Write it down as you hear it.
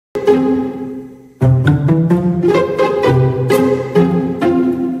Who's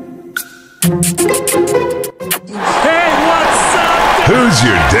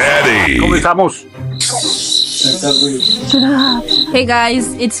your daddy? ¿Cómo estamos? Hey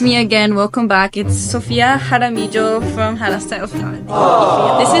guys, it's me again. Welcome back. It's Sofia Jaramillo from Jarastyle Family.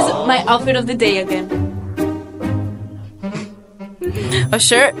 This is my outfit of the day again. A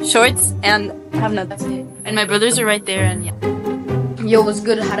shirt, shorts, and I have nothing. And my brothers are right there, and yeah. Yo, what's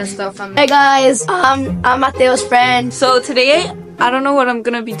good, Jarastyle Family? Hey guys, I'm Mateo's friend. So today, I don't know what I'm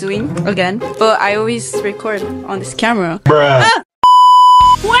gonna be doing again, but I always record on this camera. Bruh.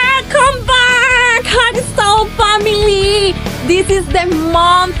 Welcome back, Jarastyle Family! This is the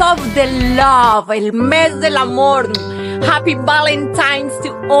month of the love, el mes del amor. Happy Valentine's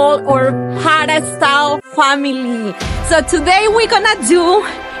to all our Jarastyle family. So today we're gonna do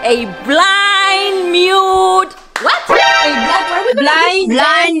a blind mute. What?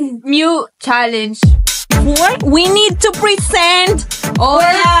 Blind mute challenge. What? We need to present Oh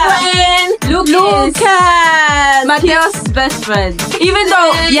our yeah, friend Lucas, Mateo's best friend. Even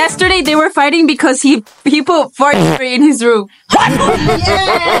though yesterday they were fighting because he put fart spray in his room.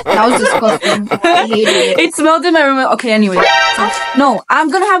 That was disgusting. I hated it. It smelled in my room. Okay, anyway. No, I'm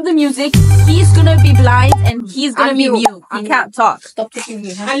gonna have the music. He's gonna be blind and he's gonna be mute. He can't talk. Stop taking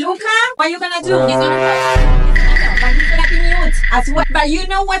me. And Luca, what are you gonna do? He's gonna but he's gonna be mute as well. But you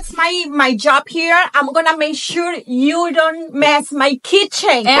know what's my job here? I'm gonna make sure you don't mess my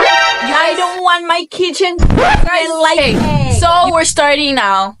kitchen. And I don't want my kitchen to smell like egg. So we're starting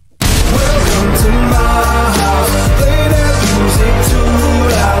now. Welcome to my house. Play that music too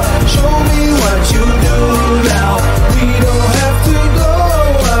loud. Show me what you do now. We don't have to go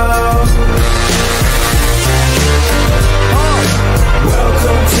out.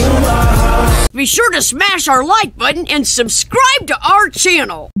 Welcome to my house. Be sure to smash our like button and subscribe to our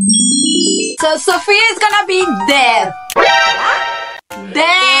channel. So Sophia is gonna be deaf.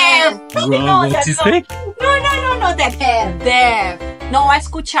 Deaf. What did you say? No, deaf. No va a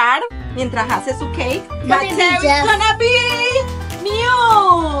escuchar mientras hace su cake. Mateo is gonna be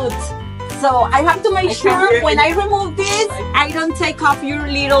mute. So I have to make sure when I remove this, I don't take off your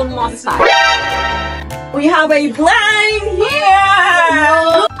little mustache. We have a blind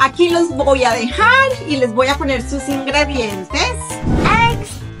here. Aquí los voy a dejar y les voy a poner sus ingredientes.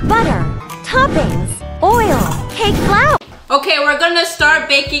 Eggs, butter, toppings, oil, cake flour. Okay, we're gonna start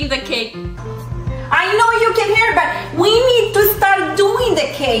baking the cake. I know you can hear, but we need to start doing the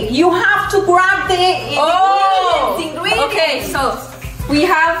cake. You have to grab the ingredients. Okay, so we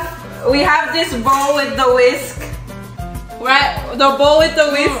have this bowl with the whisk. Right, the bowl with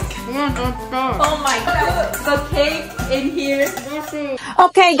the whisk. Oh my God. The cake in here.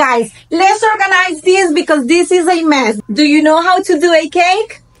 Okay, guys, let's organize this because this is a mess. Do you know how to do a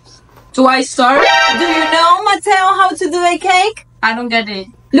cake? Do I start? Do you know, Mateo, how to do a cake? I don't get it.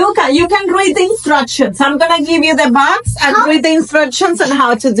 Luca, you can read the instructions. I'm gonna give you the box and read the instructions on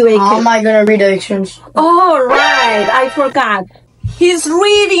how to do a cake. How am I gonna read the instructions? All right, I forgot. He's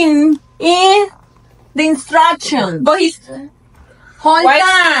reading in the instructions. But he's... Hold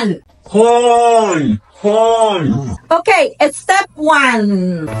on. Horn. Okay, it's step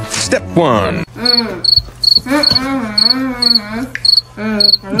 1. Step 1.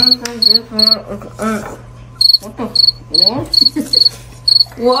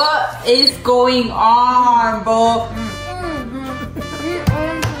 What is going on, bro?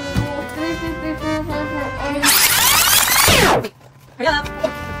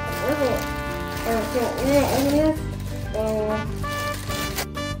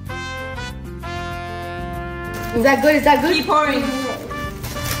 Is that good? Is that good? Keep pouring.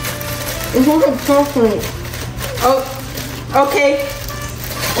 It's not chocolate. Oh, okay.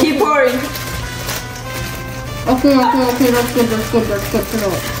 Keep pouring. Okay, that's good.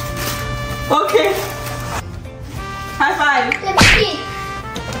 Okay. High five.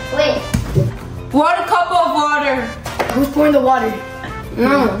 Wait. 1 cup of water. Who's pouring the water?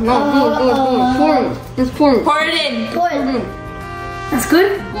 No, pour it. Just pour it. Pour it in. That's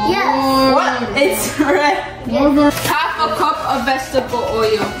good? Yes. What? It's red. Half a cup of vegetable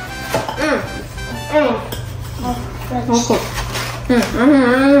oil.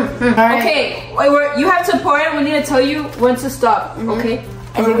 Okay, wait, you have to pour it. We need to tell you when to stop. Okay.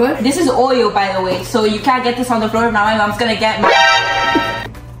 Is it good? This is oil, by the way, so you can't get this on the floor. Now my mom's gonna get me.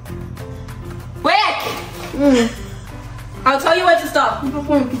 Wait! I'll tell you when to stop. Keep on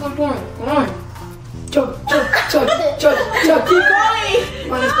pouring. Come on. Chug. Keep going!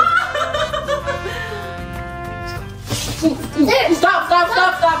 Stop.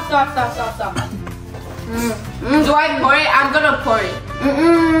 Do I pour it? I'm gonna pour it.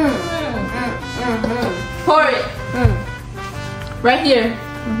 Right here.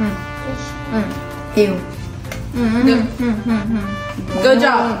 Ew. Good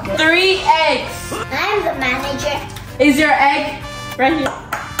job. 3 eggs. I'm the manager. Is your egg right here?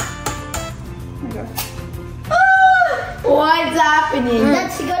 What's happening?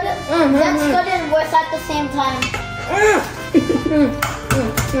 That's good. That's good and worse at the same time.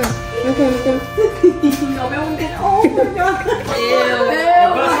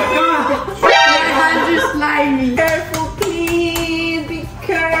 Your hands are slimy. Careful, please. Be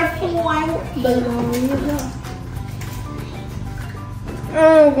careful.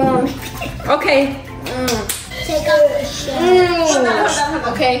 Okay. Take off the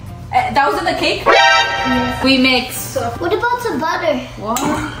shell. Okay. That was in the cake? We mix. What about the butter?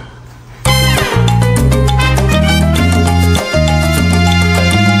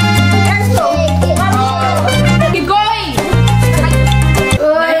 Keep going.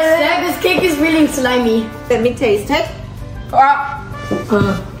 This cake is really slimy. Let me taste it. Hold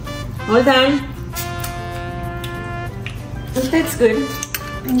on. That's good.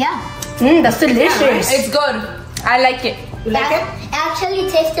 Yeah. That's delicious. It's good. I like it. You like it? Actually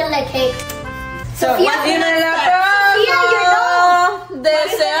tasted like cake. So, Sophia, what do you Sophia,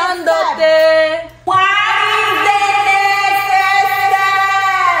 Deseándote. What is the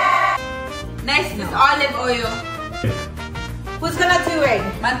Next is olive oil. Who's gonna do it?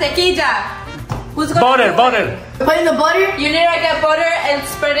 Mantequilla. Who's gonna Butter, do butter. Put in the butter? You need to get butter and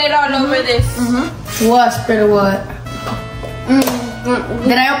spread it all over this. What? Spread what?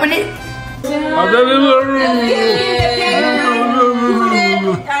 Did I open it?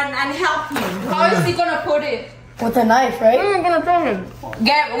 And help him. How is he gonna put it? With a knife, right? I'm gonna turn it.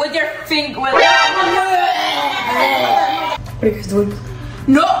 Get with your finger. What are you guys doing?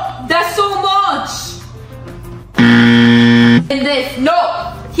 No, that's so much. And this.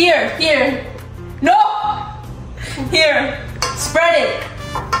 No. Here. No. Here. Spread it.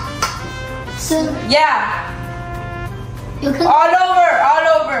 So Yeah. you can. All over.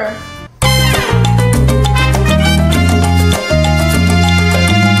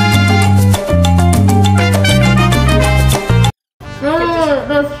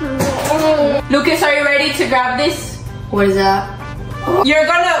 Lucas, are you ready to grab this? What is that? You're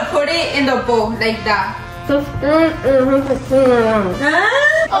gonna put it in the bowl like that. What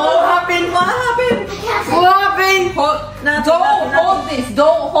happened? What happened?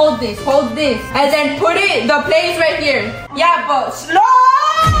 Don't hold this. Hold this. And then put it, the place right here. Yeah, but slow!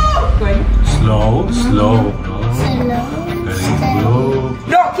 Slow, slow.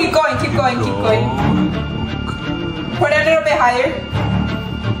 No, keep going. Put it a little bit higher.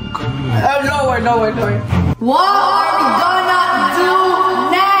 Lower. What are we gonna do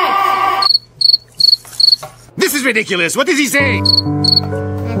next? This is ridiculous. What is he saying?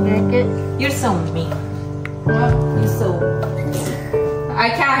 You're so mean. You're so. I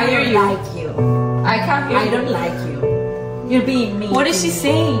can't hear you. I don't like you. I can't hear I you. don't like you. You're being mean. What is she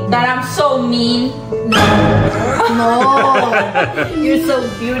saying? That I'm so mean. You're so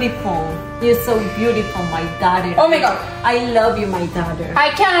beautiful. You're so beautiful, my daughter. Oh my God. I love you, my daughter.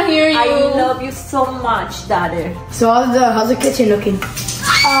 I can't hear you. I love you so much, daughter. So how's the kitchen looking?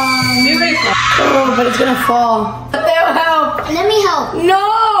 Beautiful. Oh, but it's gonna fall. But they'll help. Let me help.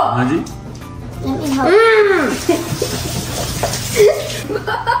 No! Let me help.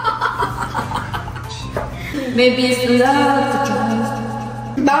 Maybe it's love.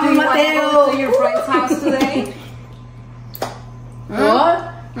 Vamos, Mateo. To your friend's house today? What?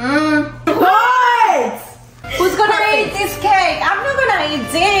 What? Who's gonna eat this cake? I'm not gonna eat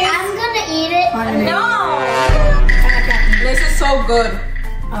this. I'm gonna eat it. No. This is so good.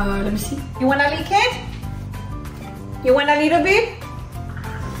 Let me see. You wanna lick it? You want a little bit?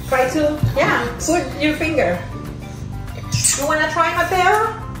 Try to. Yeah. Put your finger. You wanna try, Mateo?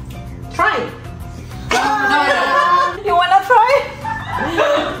 Try. No. You wanna try?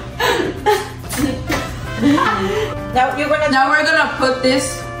 Now you're gonna. Now we're gonna put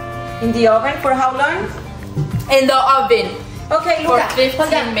this In the oven for how long? in the oven Okay, for look.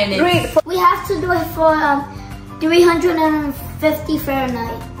 15 minutes. Read. We have to do it for 350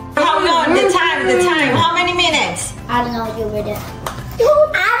 Fahrenheit. How long? The time. How many minutes? I don't know. You read it.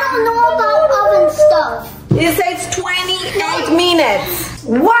 I don't know about oven stuff. It says 28 minutes.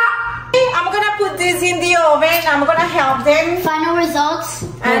 What? I'm gonna put this in the oven. I'm gonna help them. Final results.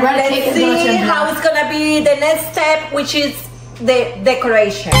 And Red let's cake is gonna see turn how black. it's gonna be the next step, which is the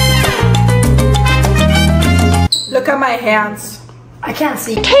decoration. Look at my hands. I can't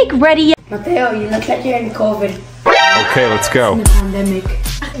see. Cake ready. Mateo, you look like you're in COVID. Okay, let's go. Pandemic.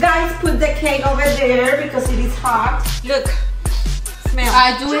 Guys, put the cake over there because it is hot. Look. Smell.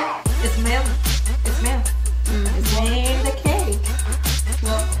 I do it. Smell. Smell the cake.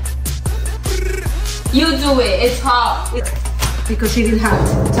 You do it. It's hot. Because it is hot.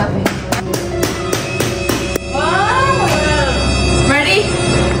 Tap it. Ready?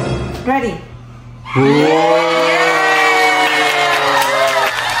 Ready.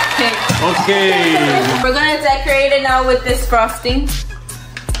 Okay. We're gonna decorate it now with this frosting.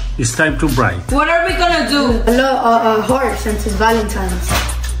 It's time to bright. What are we gonna do? A heart since it's Valentine's.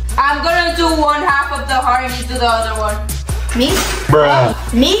 I'm gonna do one half of the heart and you do the other one. Me? Bruh.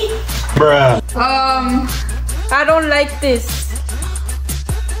 Me? Bruh. I don't like this.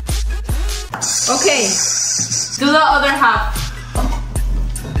 Okay. Do the other half.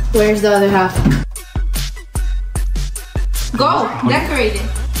 Where's the other half? Go. Decorate it.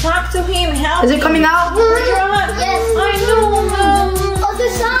 Talk to him. Help. Is it coming out? Yes. I know. Other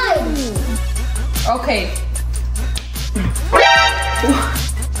side. Okay.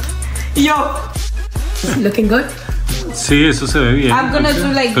 Yo. Looking good? Sí, eso se ve bien. I'm gonna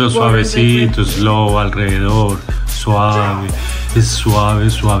do like Pero suavecito, slow, alrededor, suave. Es suave,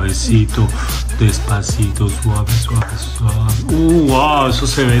 suavecito, despacito, suave, suave, suave. Wow, eso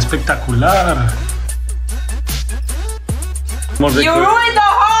se ve espectacular. You ruined the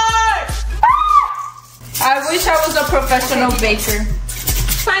heart! I wish I was a professional baker.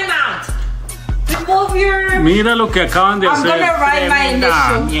 Time out. Remove your. Mira lo que acaban de I'm hacer. gonna write my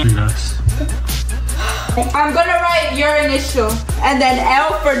initial. Miras. I'm gonna write your initial. And then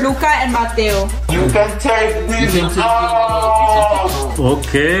L for Luca and Mateo. You can take this off.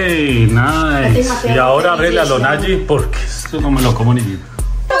 Ok, nice. Y ahora arréglalo, Naji, porque esto no me lo como ni yo.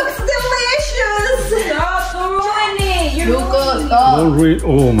 Looks delicious. Stop ruining it.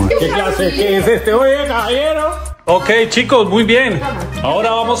 Oh my, ¿qué clase que es este? Oye, caballero. Ok, chicos, muy bien.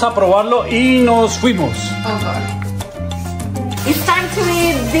 Ahora vamos a probarlo y nos fuimos. It's time to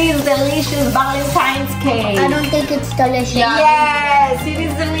eat this delicious Valentine's cake. I don't think it's delicious. Yes, it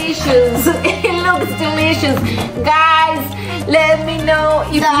is delicious. It looks delicious. Guys, let me know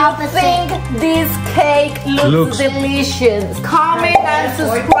if you think this cake looks delicious. Comment and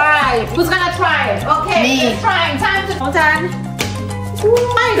subscribe. Who's gonna try it? Okay, Me. let's try it. Time to hold on.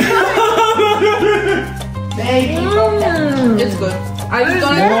 It's good. Are you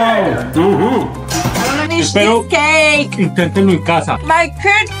gonna Wow. Finish Espero- this cake. Inténtenlo en casa. My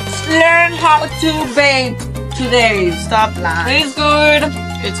kids learn how to bake today. Stop lying. It's good.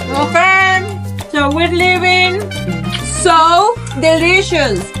 It's good. Okay. So we're leaving. so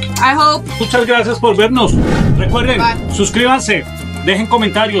delicious? I hope. Muchas gracias por vernos. Recuerden, suscríbanse, dejen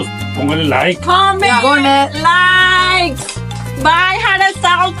comentarios, pónganle like. Comment, likes. Bye,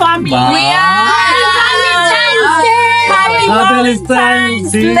 Jarastyle Family. Bye. We are Happy Valentine's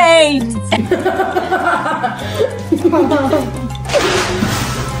Valentine's Day. Day.